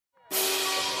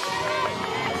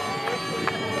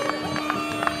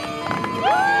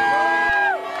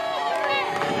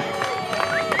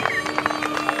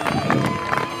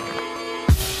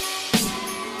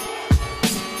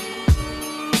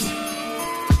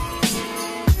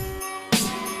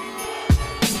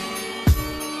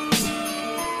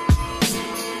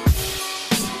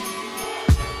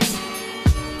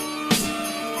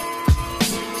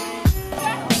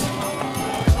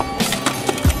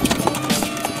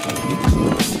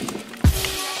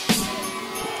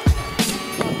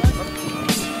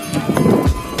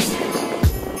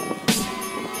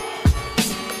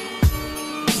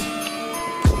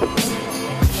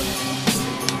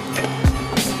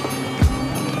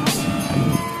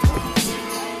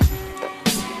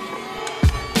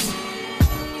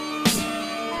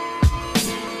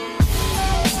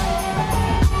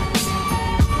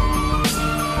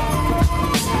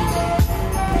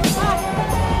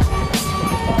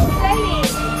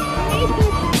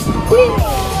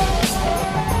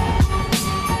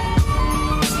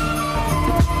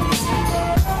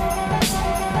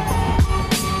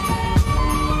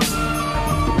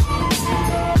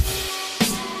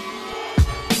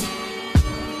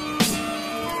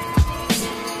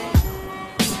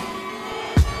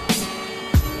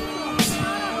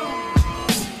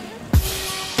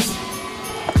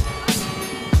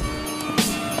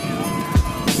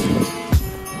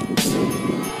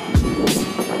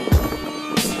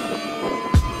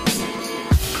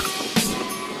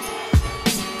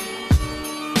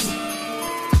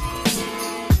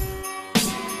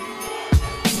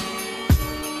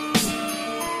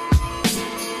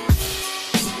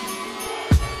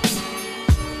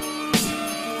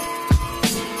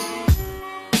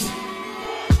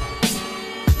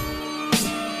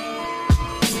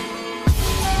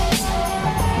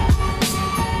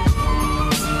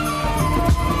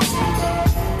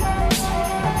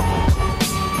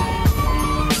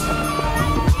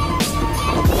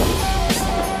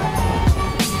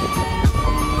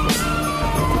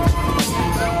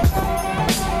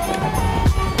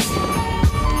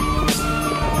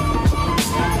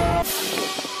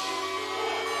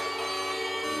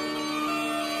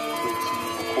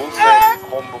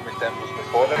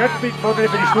Cockpit vor der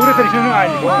Schnur, der ist nur noch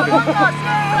eine.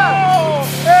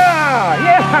 Ja,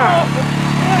 ja!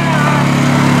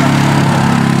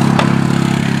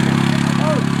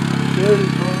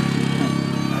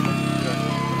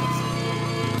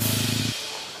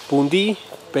 Bundi,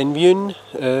 Benvien,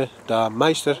 der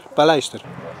Maister Balaister.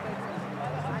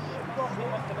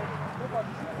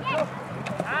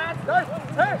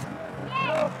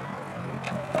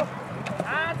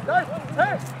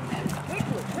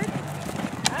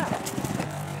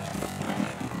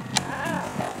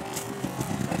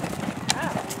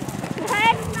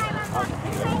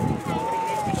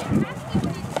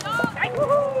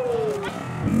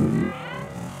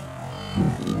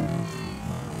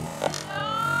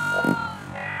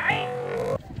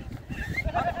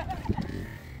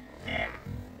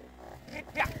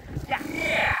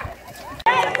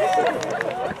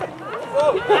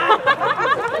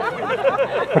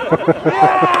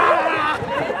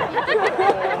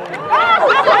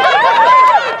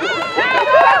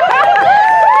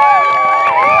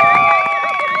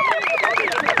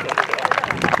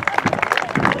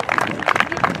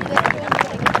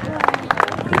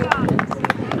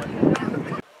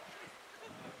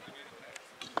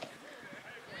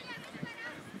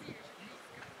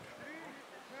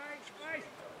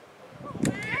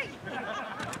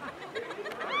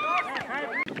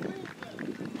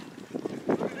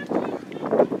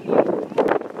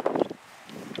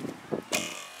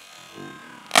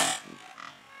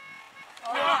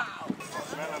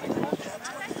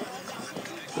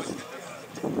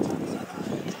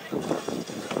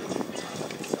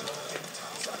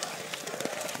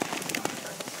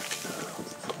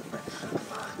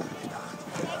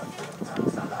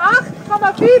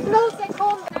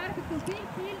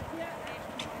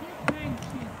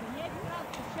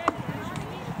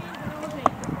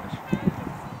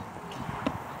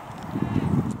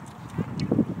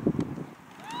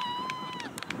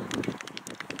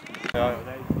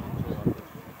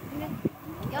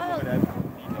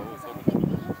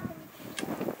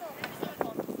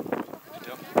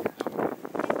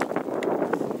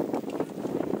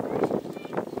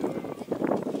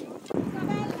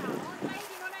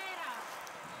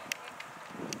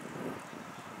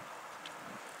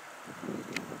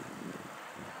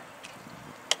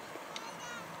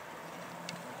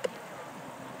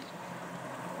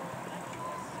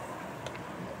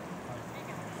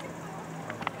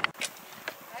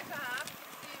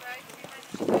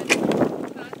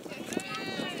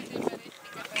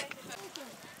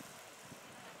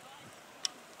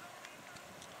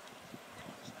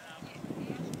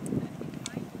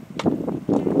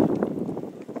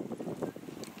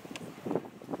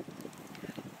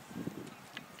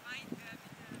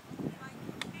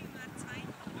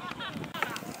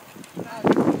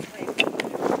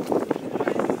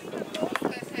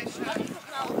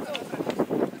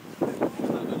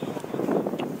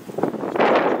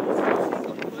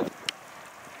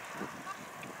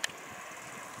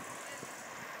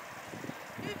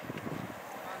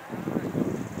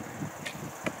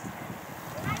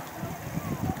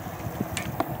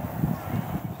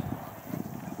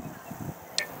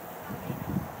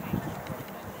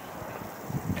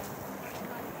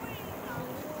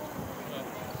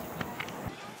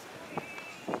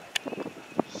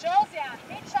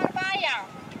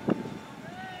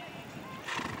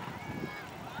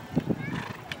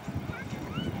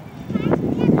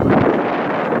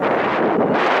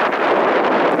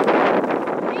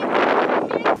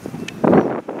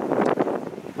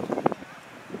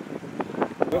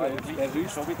 Der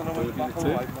ist schon wieder noch mal machen.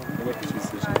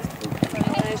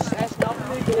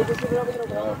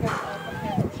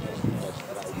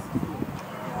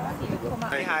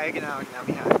 IHAA, genau,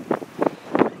 IHAA.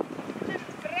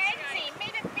 Renzi,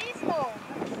 mit dem Bismo.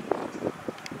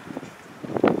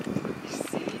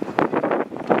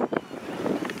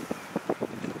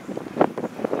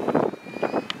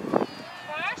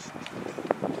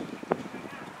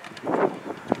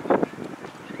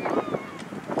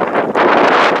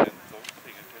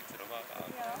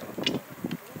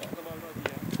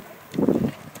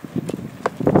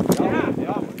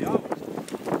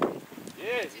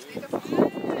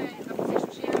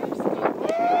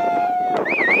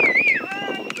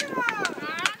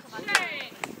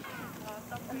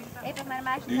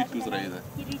 Nichts ausreden.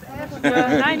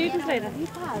 Nein, nicht ausreden.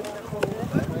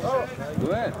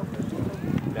 Gut.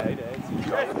 Nein, nein,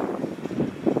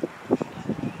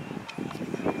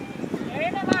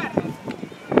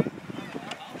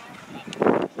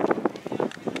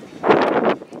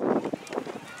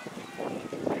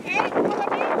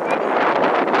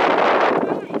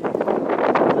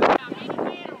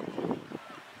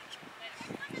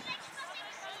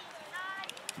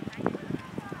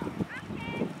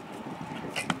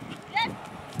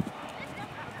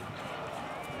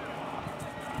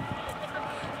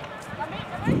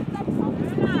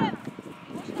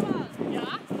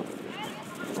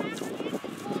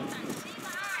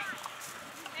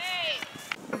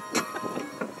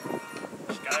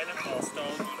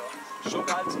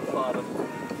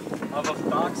 Einfach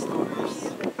tagsdur ist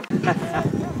es.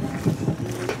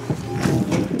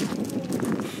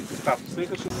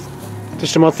 Das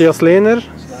ist der Matthias Lehner,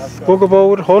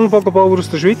 Bogenbauer, Hornbogenbauer aus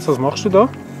der Schweiz. Was machst du da?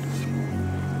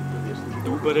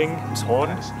 Ubering, das Horn.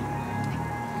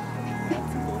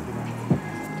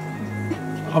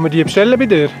 Kann man die bestellen bei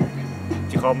dir?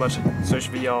 Die kann man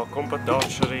sonst via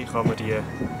Horsebackarchery kann man die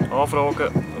anfragen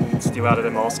und die werden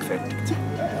dann maßgefertigt.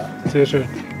 Sehr schön.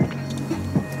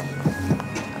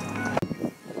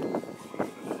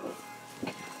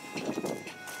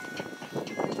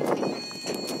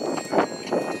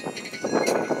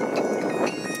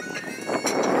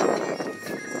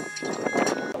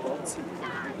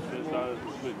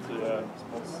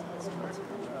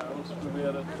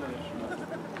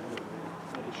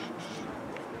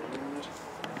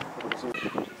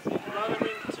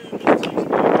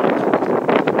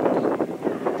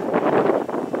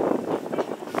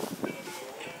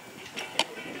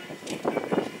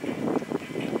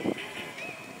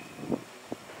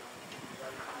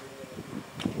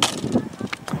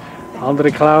 Der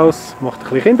andere Klaus macht ein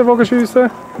bisschen Kinderbogenschiessen.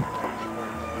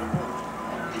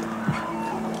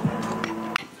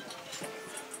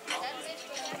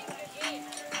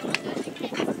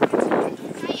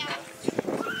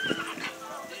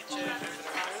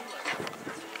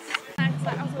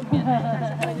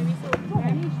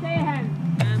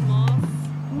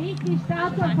 Niki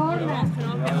staat da vorne.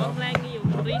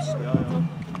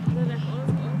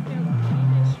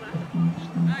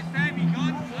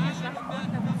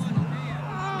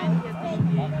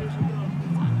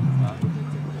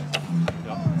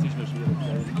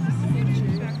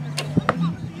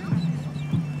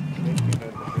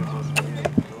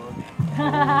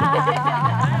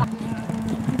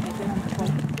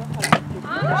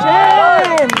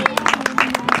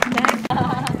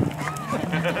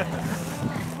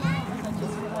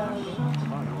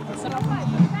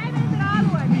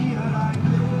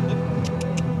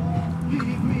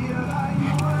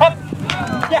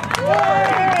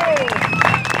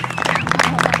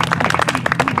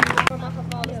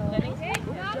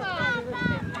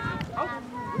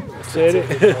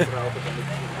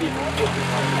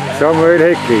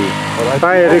 Samuel Gugolz,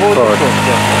 Bayern-Rekord.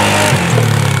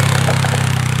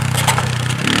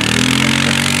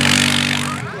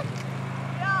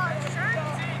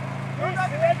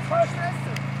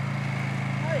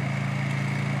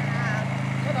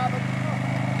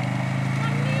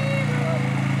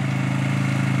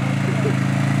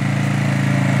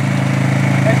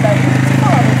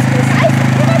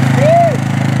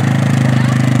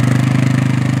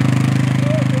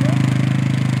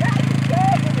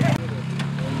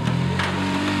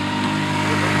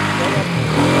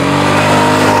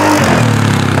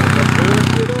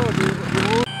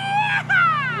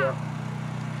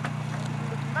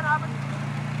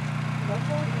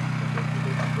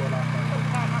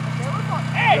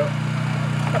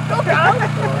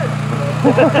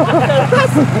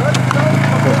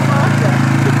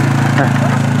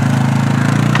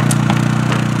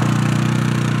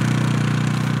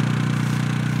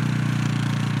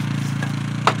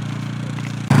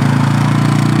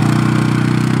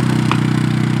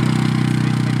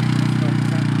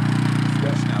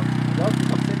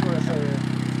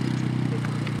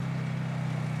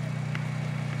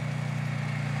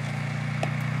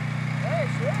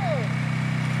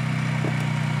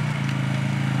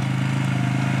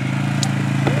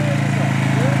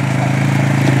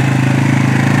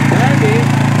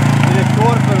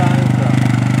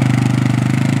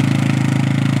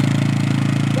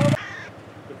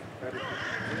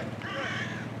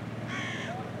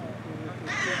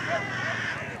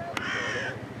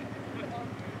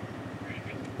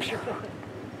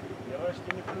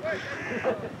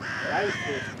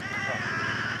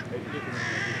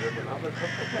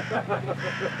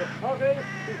 Okay,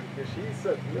 wir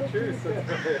schießen, wir schießen.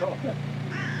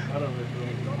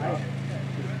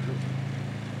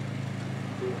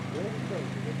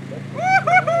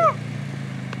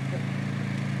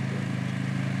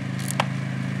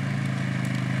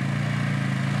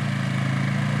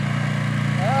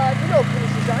 Ah, die Locken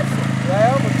ist scheiße. Ja,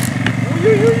 ja, aber...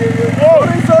 Uiuiuiui. Oh,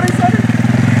 sorry.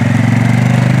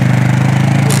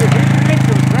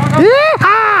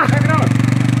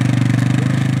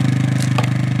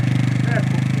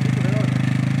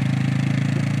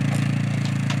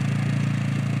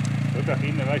 Da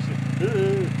hinten, weißt du.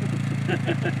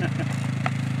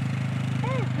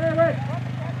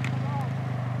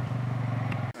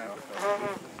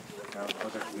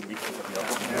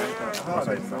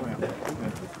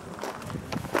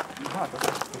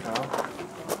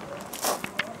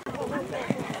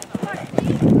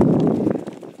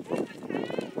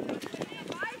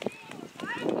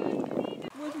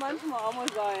 manchmal auch mal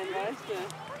sein, weißt du?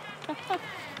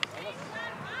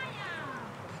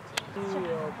 Zum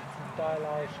Teil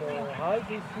auch schon halb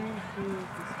 5 bis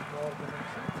morgen.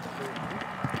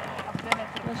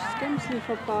 Das stimmt nicht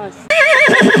verpasst.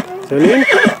 Celine,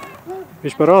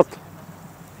 bist du bereit?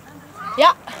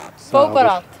 Ja, voll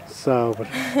bereit. Sauber.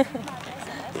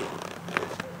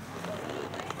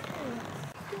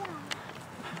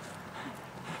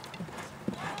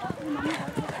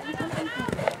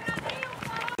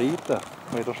 Reiten,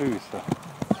 wieder schiessen.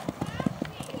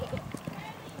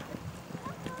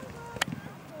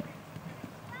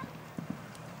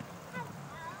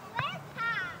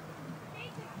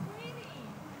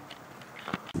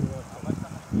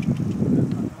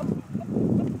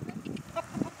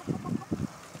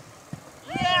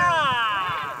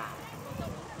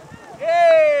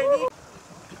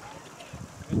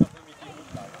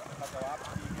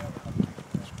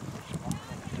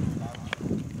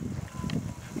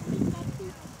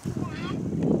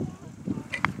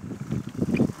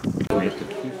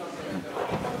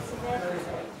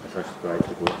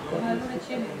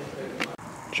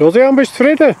 Josiane, bist du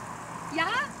zufrieden? Ja,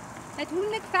 hat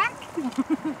Hunde gefängt.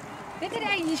 Wieder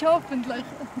eigentlich hoffentlich.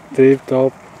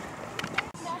 Tipptopp.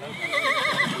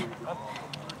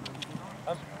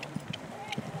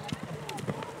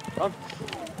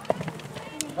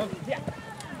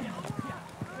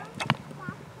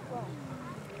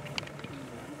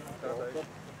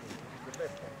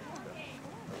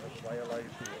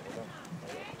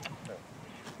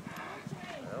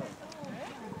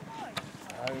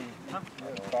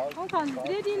 Wo kannst du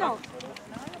die noch?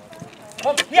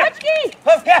 Komm, ja!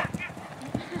 Komm, her!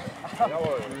 Achtung,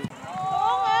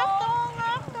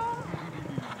 Achtung!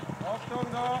 Achtung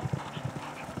da!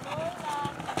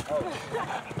 Oh.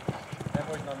 Der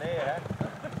muss noch näher, hä?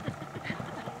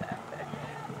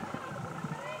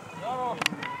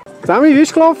 Sammy, wie ist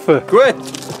es gelaufen? Gut.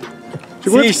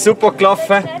 Sie ist super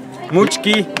gelaufen.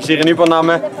 Mutschki ist ihr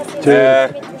Übername.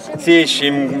 Sie ist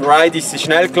im Ride ist sie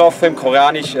schnell gelaufen, im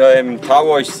Koreanisch, im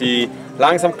Tower ist sie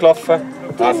langsam gelaufen.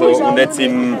 Also, und jetzt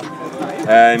im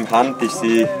Hand ist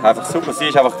sie einfach super. Sie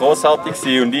ist einfach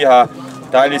großartig und ich habe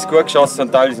teilweise gut geschossen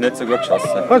und teilweise nicht so gut geschossen.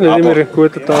 Das ist nicht immer ein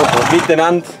guter Tag.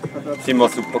 Miteinander sind wir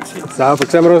super gewesen. Sauber,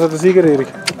 sehen wir uns an der Siegerehrung.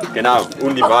 Genau,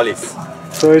 und im Wallis.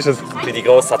 So ist es. Für die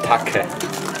grosse Attacke.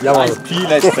 Jawohl. Ein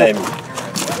Pfeil ist Sam.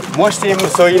 Musst du immer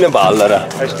so reinballern.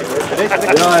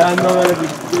 Ja, ja, noch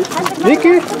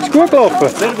Niki, ist gut gelaufen?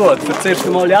 sehr gut. Für das erste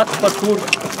Mal Jagdparcours.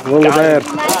 Wunderbar.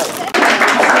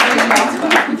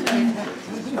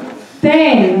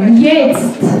 Dann, jetzt,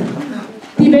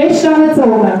 die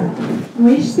Weststandenzone. Wo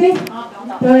ist sie?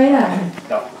 Da hinein.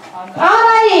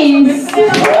 Anais!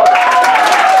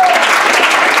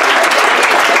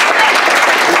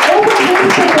 Auf dem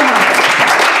fünften Platz.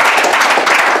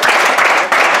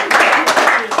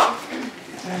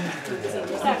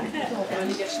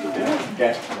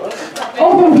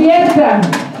 Auf dem vierten.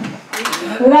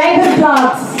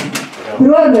 Leiterplatz.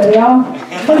 Bruder, ja.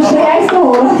 Kannst du dir eins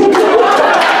holen?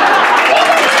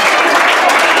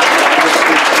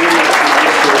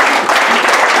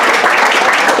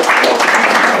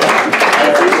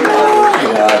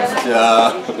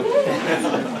 Ja.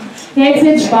 Jetzt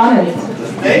wird es spannend.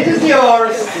 Nächstes Jahr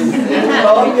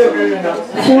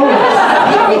So.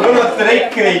 nur noch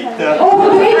Dreckreiten. Auf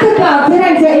dem dritten Platz, wir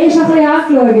haben es ja eh schon ein bisschen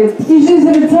angeschaut, ist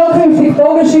unsere zukünftige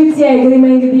Bogenschützjäger im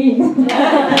Engadin.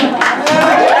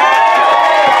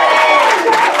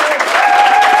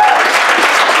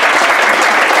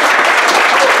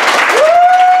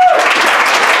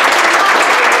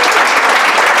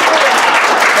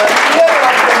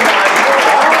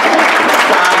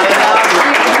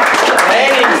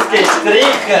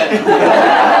 Trainingsgestrichen.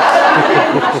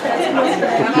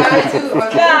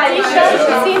 Ja, ich schaue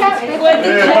sie nach guten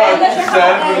Trainer.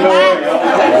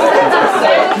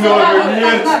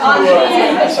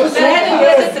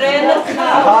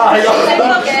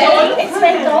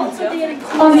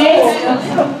 Und jetzt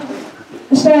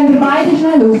stellen wir beide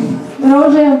schnell auf.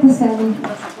 Roger und Samuel.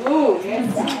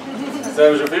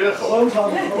 Sollen wir schon wieder kommen?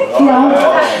 Ja.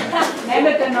 Nehmen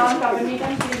wir den Namen, aber nicht am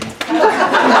Film.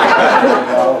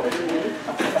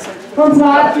 Und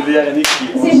zwar, es war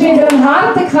wieder ein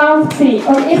harter Kampf gewesen.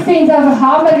 Und ich finde es einfach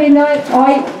Hammer, wie ihr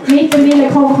euch mittlerweile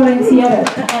konkurrenziert.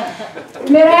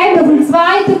 Wir haben auf dem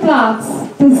zweiten Platz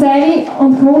den Sally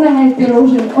und gewonnen hat der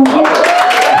Roger. Und die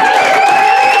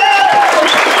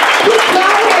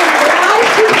zwei haben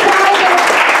Leistung zeigen.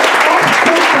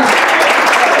 Echt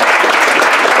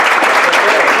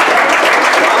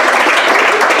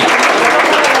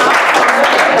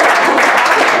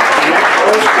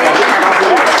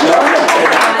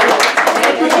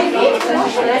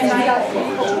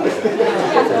super.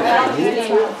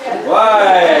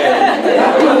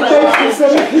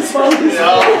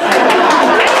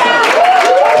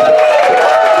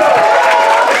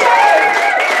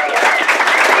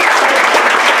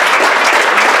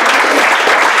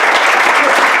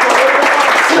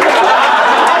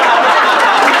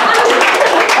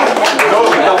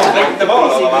 dritte Mal,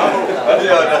 oder was?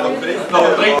 Ja, dann noch dritte.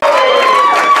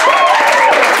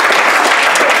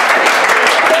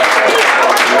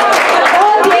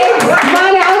 Und jetzt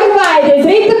meine Augenweide.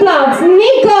 Dritter Platz.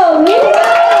 Nico.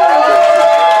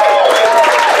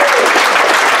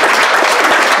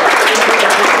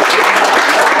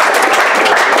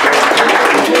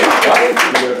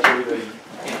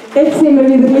 Jetzt sind wir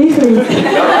wieder gleich weit.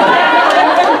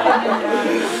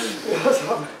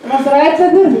 Was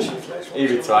rätselt ihr? Ich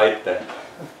bin Zweiter.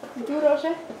 Und du,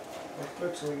 Roger?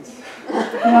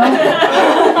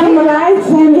 Ja. Nummer 1,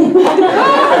 Sammy.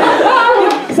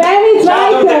 Sammy,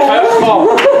 Zweiter.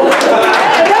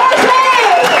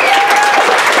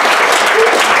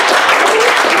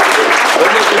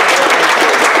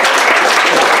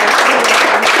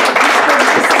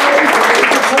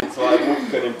 Zwei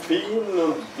Mucken im Pfeil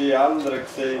und die anderen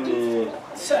sehe ich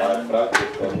Frankreich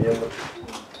von niemand.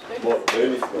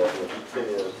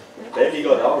 Belly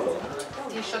geht auch noch.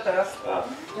 Die ist schon da.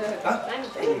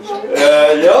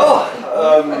 Ja,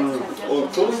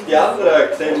 und sonst die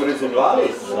anderen sehen wir uns in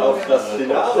Wallis auf das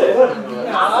Finale.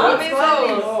 Ja,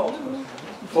 wieso?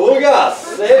 Vollgas,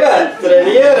 eben,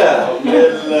 trainieren.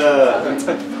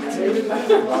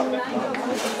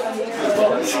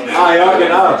 Ah ja,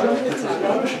 genau.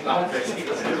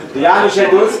 Janis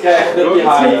hat ausgerechnet die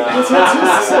Heim.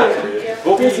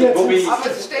 Wobei, Aber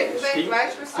es steht weg,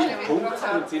 weißt du, was ich mit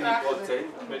Prozent?